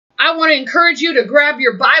I want to encourage you to grab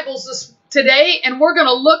your Bibles today, and we're going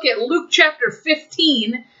to look at Luke chapter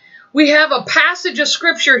 15. We have a passage of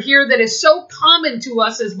scripture here that is so common to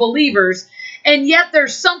us as believers, and yet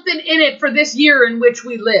there's something in it for this year in which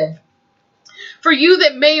we live. For you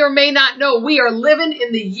that may or may not know, we are living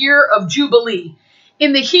in the year of Jubilee.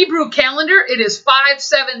 In the Hebrew calendar, it is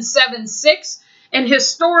 5776, and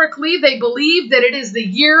historically they believe that it is the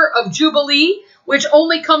year of Jubilee, which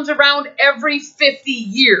only comes around every 50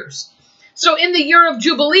 years. So in the year of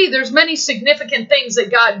Jubilee, there's many significant things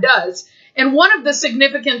that God does. And one of the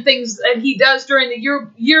significant things that he does during the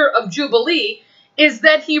year of Jubilee is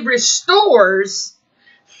that he restores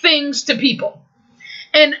things to people.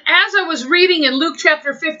 And as I was reading in Luke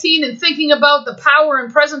chapter 15 and thinking about the power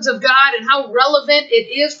and presence of God and how relevant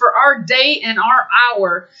it is for our day and our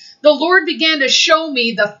hour, the Lord began to show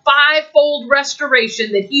me the fivefold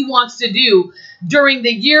restoration that he wants to do during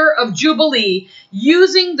the year of Jubilee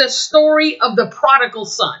using the story of the Prodigal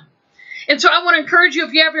Son. And so I want to encourage you,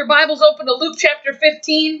 if you have your Bibles open to Luke chapter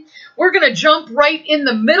 15, we're going to jump right in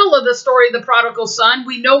the middle of the story of the Prodigal Son.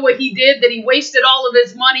 We know what he did, that he wasted all of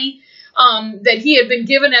his money that he had been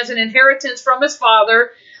given as an inheritance from his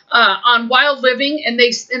father on wild living. And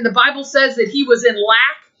the Bible says that he was in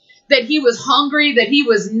lack, that he was hungry, that he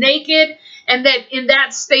was naked, and that in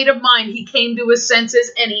that state of mind, he came to his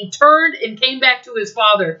senses and he turned and came back to his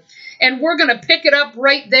father. And we're going to pick it up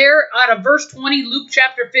right there out of verse 20, Luke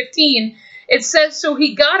chapter 15. It says, "So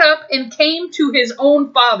he got up and came to his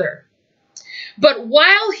own father. But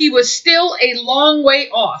while he was still a long way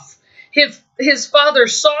off, his father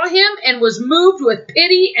saw him and was moved with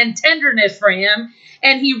pity and tenderness for him.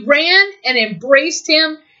 And he ran and embraced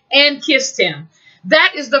him and kissed him."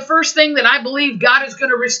 That is the first thing that I believe God is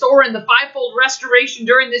going to restore in the fivefold restoration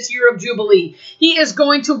during this year of Jubilee. He is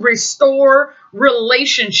going to restore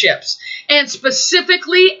relationships. And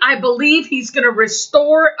specifically, I believe he's going to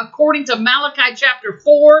restore, according to Malachi chapter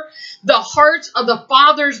 4, the hearts of the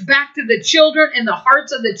fathers back to the children and the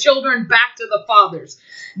hearts of the children back to the fathers.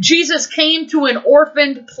 Jesus came to an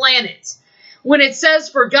orphaned planet. When it says,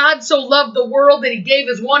 "For God so loved the world that he gave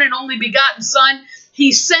his one and only begotten Son,"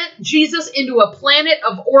 he sent Jesus into a planet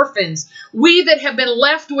of orphans. We that have been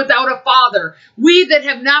left without a father. We that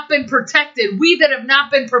have not been protected. We that have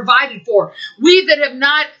not been provided for. We that have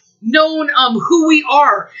not known who we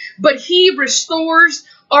are. But he restores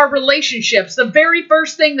our relationships. The very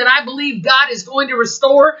first thing that I believe God is going to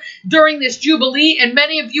restore during this Jubilee, and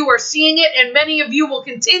many of you are seeing it, and many of you will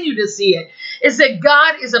continue to see it, is that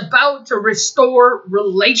God is about to restore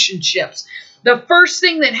relationships. The first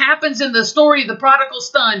thing that happens in the story of the prodigal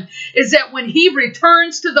son is that when he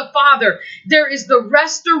returns to the Father, there is the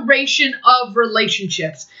restoration of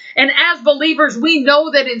relationships. And as believers, we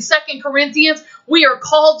know that in 2 Corinthians, we are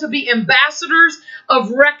called to be ambassadors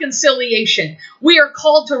of reconciliation. We are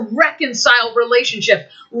called to reconcile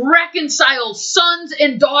relationships, reconcile sons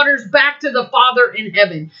and daughters back to the Father in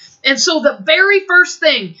heaven. And so the very first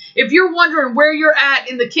thing, if you're wondering where you're at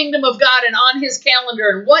in the kingdom of God and on his calendar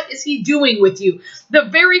and what is he doing with you, the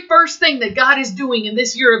very first thing that God is doing in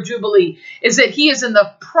this year of Jubilee is that he is in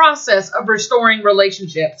the process of restoring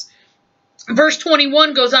relationships. Verse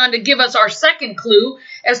 21 goes on to give us our second clue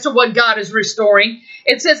as to what God is restoring.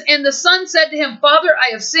 It says, "And the son said to him, 'Father, I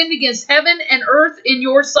have sinned against heaven and earth in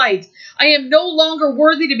your sight. I am no longer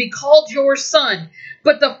worthy to be called your son.'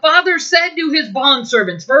 But the father said to his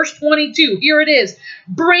bondservants," verse 22, here it is,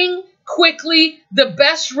 "Bring quickly the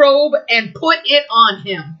best robe and put it on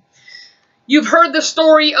him." You've heard the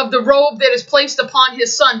story of the robe that is placed upon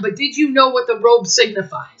his son, but did you know what the robe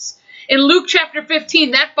signifies? In Luke chapter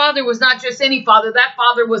 15, that father was not just any father. That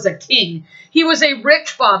father was a king. He was a rich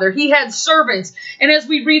father. He had servants. And as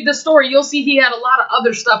we read the story, you'll see he had a lot of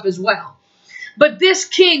other stuff as well. But this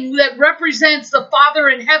king that represents the Father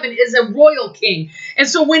in heaven is a royal king. And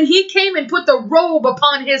so when he came and put the robe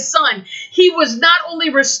upon his son, he was not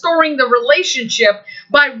only restoring the relationship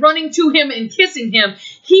by running to him and kissing him,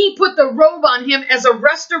 he put the robe on him as a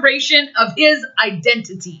restoration of his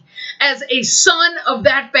identity, as a son of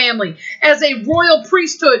that family, as a royal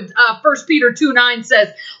priesthood, 1 Peter 2:9 says,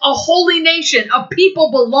 a holy nation, a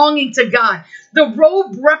people belonging to God. The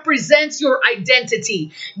robe represents your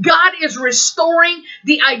identity. God is restoring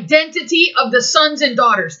the identity of the sons and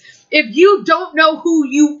daughters. If you don't know who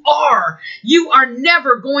you are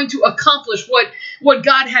never going to accomplish what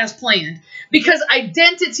God has planned. Because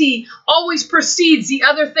identity always precedes the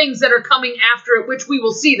other things that are coming after it, which we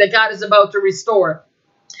will see that God is about to restore.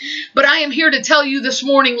 But I am here to tell you this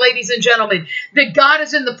morning, ladies and gentlemen, that God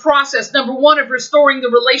is in the process, number one, of restoring the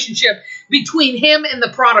relationship between him and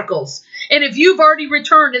the prodigals. And if you've already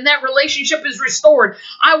returned and that relationship is restored,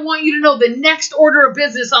 I want you to know the next order of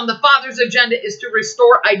business on the Father's agenda is to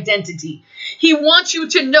restore identity. He wants you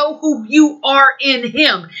to know who you are in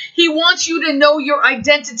him. He wants you to know your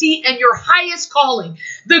identity and your highest calling.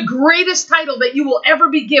 The greatest title that you will ever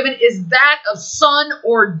be given is that of son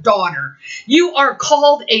or daughter. You are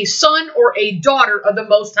called a son or a daughter of the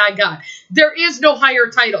Most High God. There is no higher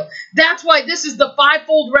title. That's why this is the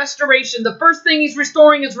fivefold restoration. The first thing he's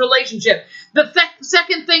restoring is relationship. The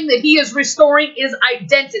second thing that he is restoring is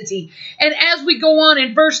identity. And as we go on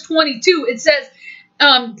in verse 22, it says,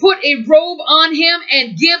 put a robe on him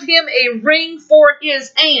and give him a ring for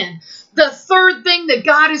his hand. The third thing that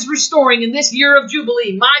God is restoring in this year of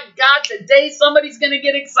Jubilee, my God, today somebody's going to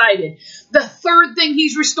get excited. The third thing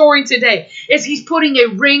he's restoring today is he's putting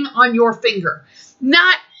a ring on your finger.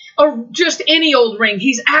 Not just any old ring.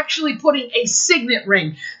 He's actually putting a signet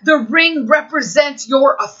ring. The ring represents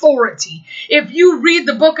your authority. If you read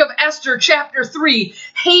the book of Esther, chapter 3,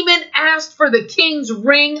 Haman asked for the king's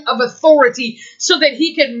ring of authority so that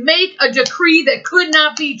he could make a decree that could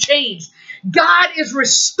not be changed. God is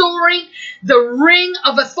restoring the ring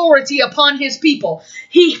of authority upon his people.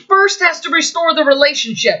 He first has to restore the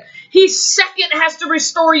relationship. He second has to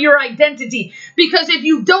restore your identity. Because if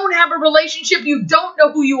you don't have a relationship, you don't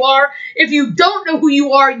know who you are. If you don't know who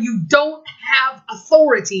you are, you don't have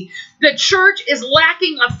authority. The church is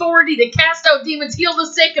lacking authority to cast out demons, heal the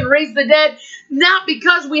sick, and raise the dead. Not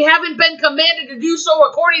because we haven't been commanded to do so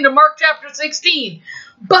according to Mark chapter 16.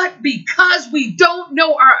 But because we don't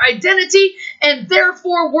know our identity, and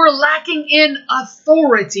therefore we're lacking in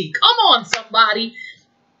authority. Come on, somebody.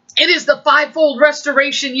 It is the fivefold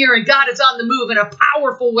restoration year, and God is on the move in a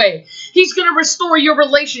powerful way. He's going to restore your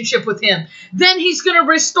relationship with him. Then he's going to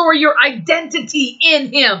restore your identity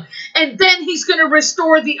in him. And then he's going to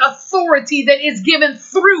restore the authority that is given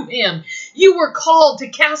through him. You were called to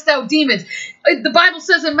cast out demons. The Bible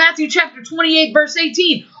says in Matthew chapter 28, verse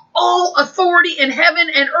 18, all authority in heaven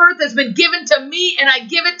and earth has been given to me, and I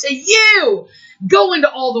give it to you. Go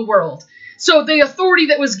into all the world. So the authority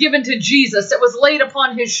that was given to Jesus, that was laid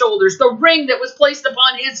upon his shoulders, the ring that was placed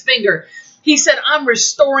upon his finger, he said, I'm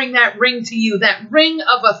restoring that ring to you. That ring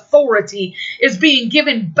of authority is being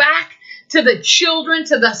given back to the children,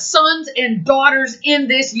 to the sons and daughters in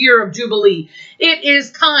this year of Jubilee. It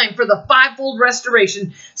is time for the fivefold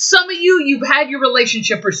restoration. Some of you, you've had your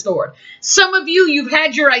relationship restored. Some of you, you've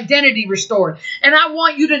had your identity restored. And I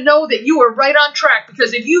want you to know that you are right on track,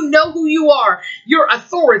 because if you know who you are, your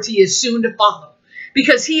authority is soon to follow.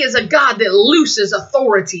 Because he is a God that looses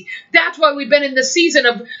authority. That's why we've been in the season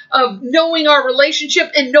of knowing our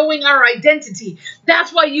relationship and knowing our identity.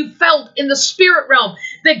 That's why you felt in the spirit realm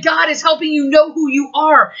that God is helping you know who you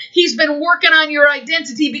are. He's been working on your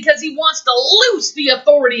identity because he wants to loose the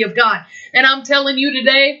authority of God. And I'm telling you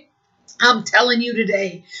today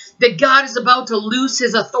that God is about to loose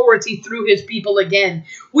his authority through his people again.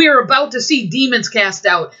 We are about to see demons cast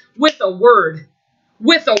out with a word.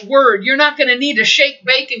 With a word. You're not going to need to shake,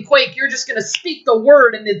 bake, and quake. You're just going to speak the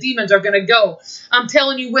word and the demons are going to go. I'm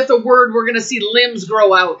telling you, with a word, we're going to see limbs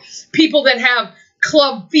grow out. People that have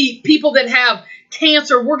club feet, people that have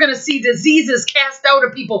cancer, we're going to see diseases cast out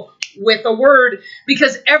of people with a word.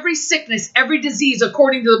 Because every sickness, every disease,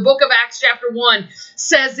 according to the book of Acts chapter 1,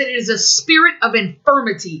 says that it is a spirit of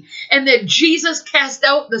infirmity. And that Jesus cast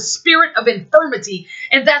out the spirit of infirmity.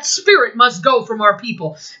 And that spirit must go from our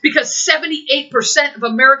people. Because 78% of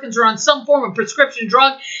Americans are on some form of prescription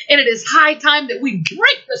drug. And it is high time that we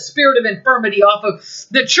break the spirit of infirmity off of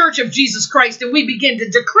the Church of Jesus Christ. And we begin to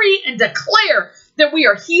decree and declare that we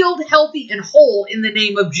are healed, healthy, and whole in the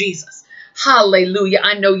name of Jesus. Hallelujah.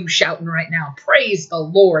 I know you shouting right now. Praise the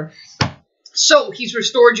Lord. So he's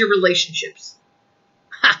restored your relationships.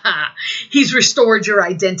 He's restored your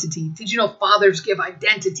identity. Did you know fathers give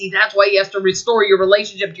identity? That's why he has to restore your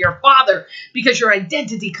relationship to your father, because your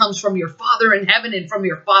identity comes from your Father in heaven and from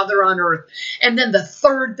your Father on earth. And then the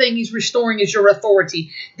third thing he's restoring is your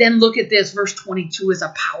authority. Then look at this. Verse 22 is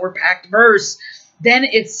a power-packed verse. Then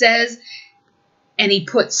it says, and he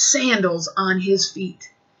put sandals on his feet.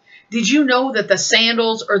 Did you know that the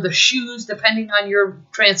sandals or the shoes, depending on your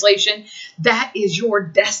translation, that is your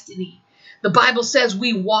destiny? The Bible says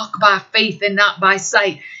we walk by faith and not by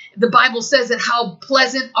sight. The Bible says that how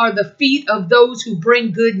pleasant are the feet of those who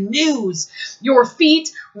bring good news. Your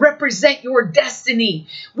feet represent your destiny.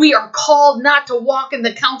 We are called not to walk in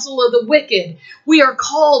the counsel of the wicked. We are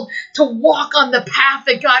called to walk on the path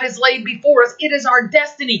that God has laid before us. It is our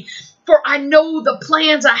destiny. For I know the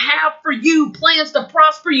plans I have for you, plans to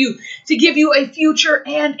prosper you, to give you a future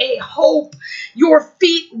and a hope. Your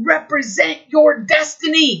feet represent your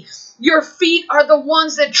destiny. Your feet are the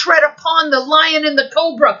ones that tread upon the lion and the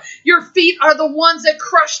cobra. Your feet are the ones that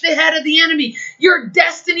crush the head of the enemy. Your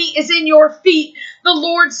destiny is in your feet. The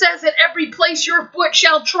Lord says that every place your foot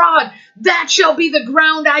shall trod, that shall be the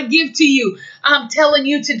ground I give to you. I'm telling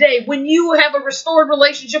you today, when you have a restored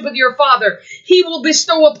relationship with your Father, He will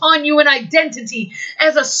bestow upon you an identity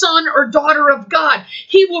as a son or daughter of God.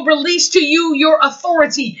 He will release to you your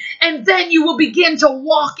authority, and then you will begin to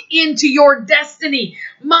walk into your destiny.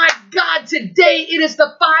 My God, today it is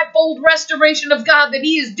the fivefold restoration of God that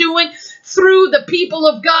He is doing through the people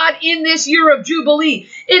of God in this year of Jubilee.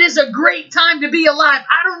 It is a great time to be alive.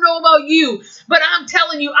 I don't know about you, but I'm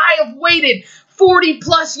telling you, I have waited 40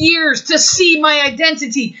 plus years to see my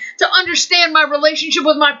identity, to understand my relationship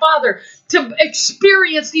with my Father, to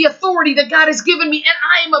experience the authority that God has given me. And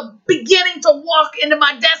I am beginning to walk into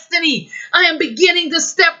my destiny. I am beginning to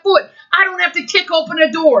step foot. I don't have to kick open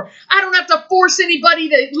a door. I don't have to force anybody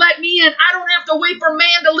to let me in. I don't have to wait for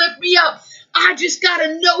man to lift me up. I just got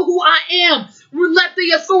to know who I am. Let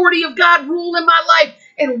the authority of God rule in my life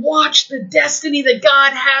and watch the destiny that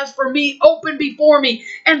God has for me open before me.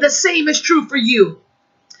 And the same is true for you.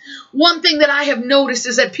 One thing that I have noticed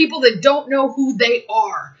is that people that don't know who they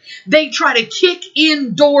are, they try to kick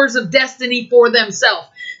in doors of destiny for themselves.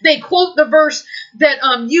 They quote the verse that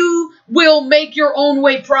you will make your own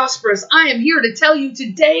way prosperous. I am here to tell you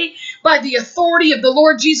today, by the authority of the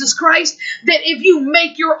Lord Jesus Christ, that if you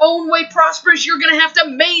make your own way prosperous, you're going to have to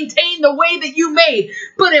maintain the way that you made.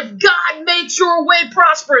 But if God makes your way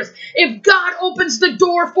prosperous, if God opens the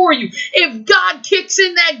door for you, if God kicks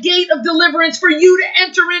in that gate of deliverance for you to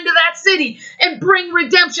enter into that city and bring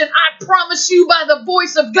redemption, I promise you by the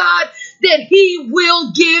voice of God that He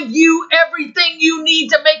will give you everything you need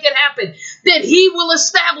to make it happen, that He will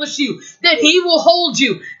establish you, that He will hold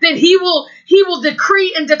you, that He will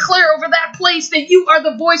decree and declare over that place that you are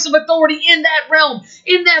the voice of authority in that realm,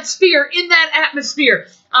 in that sphere, in that atmosphere.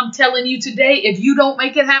 I'm telling you today, if you don't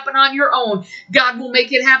make it happen on your own, God will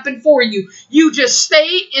make it happen for you. You just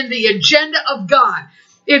stay in the agenda of God.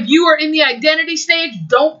 If you are in the identity stage,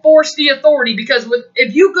 don't force the authority, because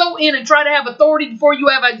if you go in and try to have authority before you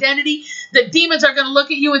have identity, the demons are going to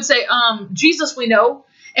look at you and say, Jesus we know,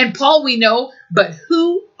 and Paul we know, but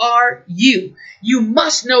who are you? You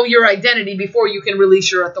must know your identity before you can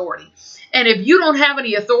release your authority. And if you don't have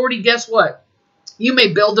any authority, guess what? You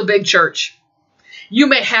may build a big church. You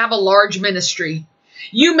may have a large ministry.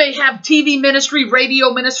 You may have TV ministry,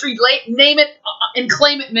 radio ministry, name it and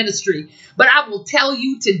claim it ministry. But I will tell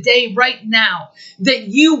you today, right now, that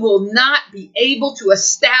you will not be able to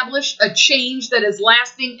establish a change that is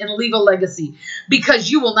lasting and leave a legacy, because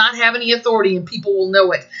you will not have any authority and people will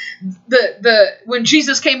know it. When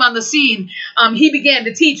Jesus came on the scene, He began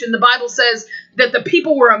to teach, and the Bible says that the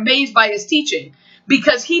people were amazed by His teaching,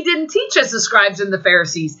 because He didn't teach as the scribes and the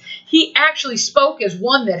Pharisees. He actually spoke as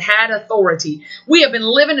one that had authority. We have been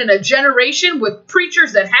living in a generation with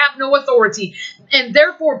preachers that have no authority, and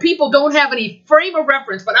therefore people don't have any frame of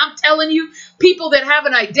reference. But I'm telling you, people that have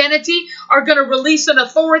an identity are going to release an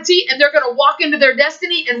authority, and they're going to walk into their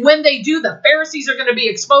destiny. And when they do, the Pharisees are going to be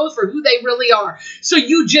exposed for who they really are. So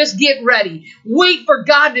you just get ready. Wait for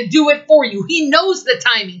God to do it for you. He knows the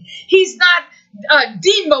timing. He's not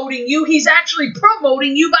demoting you. He's actually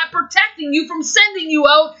promoting you by protecting you from sending you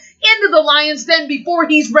out into the lion's den before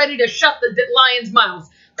He's ready to shut the lion's mouth.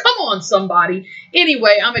 Come on, somebody.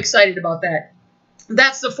 Anyway, I'm excited about that.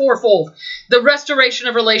 That's the fourfold. The restoration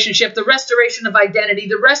of relationship, the restoration of identity,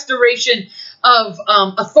 the restoration of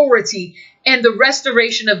authority, and the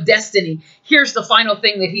restoration of destiny. Here's the final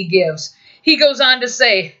thing that He gives. He goes on to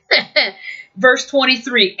say, verse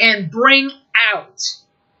 23, and bring out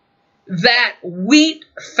that wheat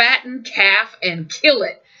fattened calf and kill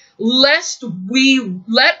it, lest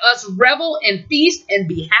let us revel and feast and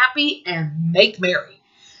be happy and make merry.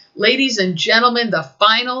 Ladies and gentlemen, the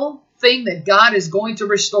final thing that God is going to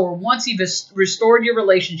restore, once He's restored your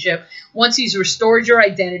relationship, once He's restored your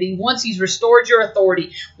identity, once He's restored your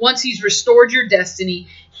authority, once He's restored your destiny,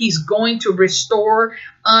 He's going to restore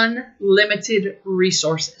unlimited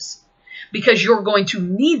resources, because you're going to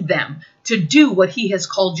need them to do what he has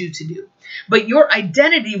called you to do. But your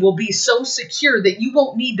identity will be so secure that you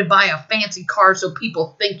won't need to buy a fancy car so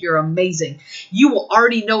people think you're amazing. You will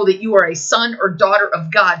already know that you are a son or daughter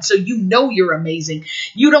of God, so you know you're amazing.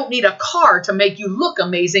 You don't need a car to make you look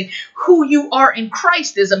amazing. Who you are in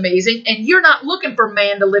Christ is amazing, and you're not looking for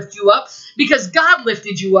man to lift you up because God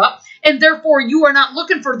lifted you up, and therefore you are not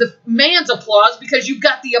looking for the man's applause because you've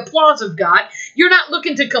got the applause of God. You're not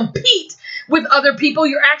looking to compete with other people.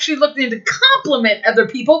 You're actually looking to compliment other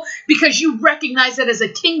people because you recognize that as a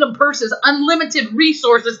kingdom person, unlimited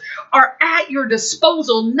resources are at your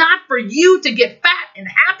disposal, not for you to get fat and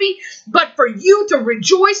happy, but for you to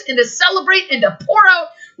rejoice and to celebrate and to pour out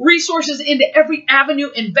resources into every avenue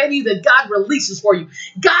and venue that God releases for you.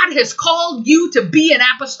 God has called you to be an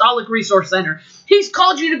apostolic resource center. He's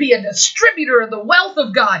called you to be a distributor of the wealth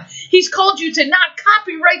of God. He's called you to not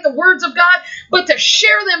copyright the words of God, but to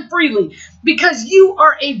share them freely because you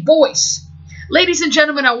are a voice. Ladies and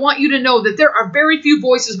gentlemen, I want you to know that there are very few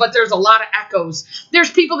voices, but there's a lot of echoes. There's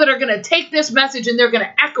people that are going to take this message and they're going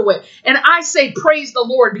to echo it. And I say praise the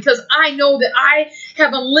Lord because I know that I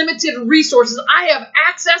have unlimited resources. I have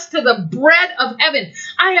access to the bread of heaven.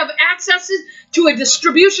 I have access to a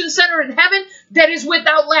distribution center in heaven that is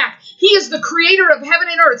without lack. He is the creator of heaven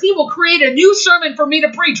and earth. He will create a new sermon for me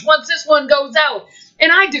to preach once this one goes out.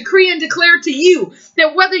 And I decree and declare to you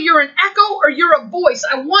that whether you're an echo or you're a voice,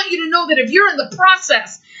 I want you to know that if you're in the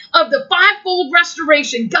process of the fivefold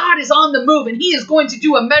restoration, God is on the move and he is going to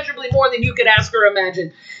do immeasurably more than you could ask or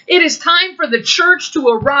imagine. It is time for the church to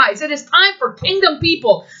arise. It is time for kingdom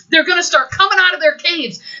people. They're going to start coming out of their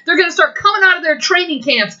caves. They're going to start coming out of their training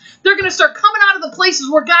camps. They're going to start coming out of the places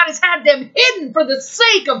where God has had them hidden for the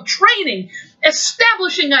sake of training,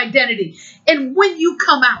 establishing identity. And when you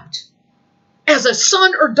come out as a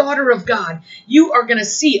son or daughter of God, you are going to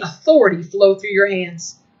see authority flow through your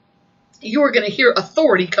hands. You are going to hear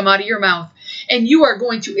authority come out of your mouth. And you are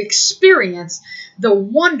going to experience the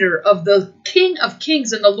wonder of the King of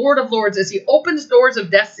Kings and the Lord of Lords as he opens doors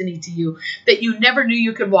of destiny to you that you never knew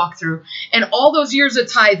you could walk through. And all those years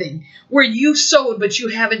of tithing where you sowed but you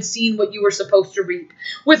haven't seen what you were supposed to reap.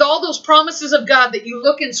 With all those promises of God that you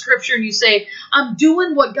look in Scripture and you say, I'm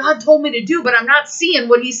doing what God told me to do, but I'm not seeing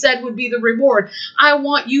what he said would be the reward. I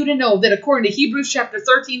want you to know that according to Hebrews chapter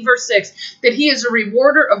 13 verse 6, that he is a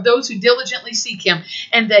rewarder of those who diligently seek him,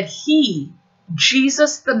 and that he,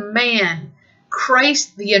 Jesus the man,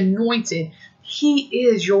 Christ the anointed, he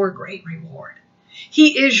is your great reward.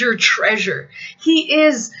 He is your treasure. He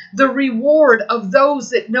is the reward of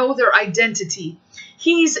those that know their identity.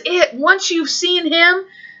 He's it. Once you've seen him,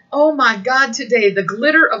 oh my God, today the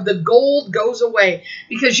glitter of the gold goes away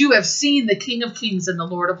because you have seen the King of Kings and the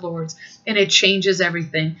Lord of Lords, and it changes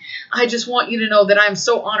everything. I just want you to know that I'm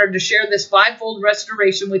so honored to share this fivefold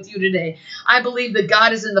restoration with you today. I believe that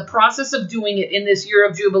God is in the process of doing it in this year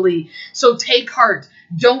of Jubilee. So take heart,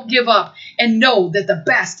 don't give up, and know that the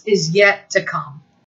best is yet to come.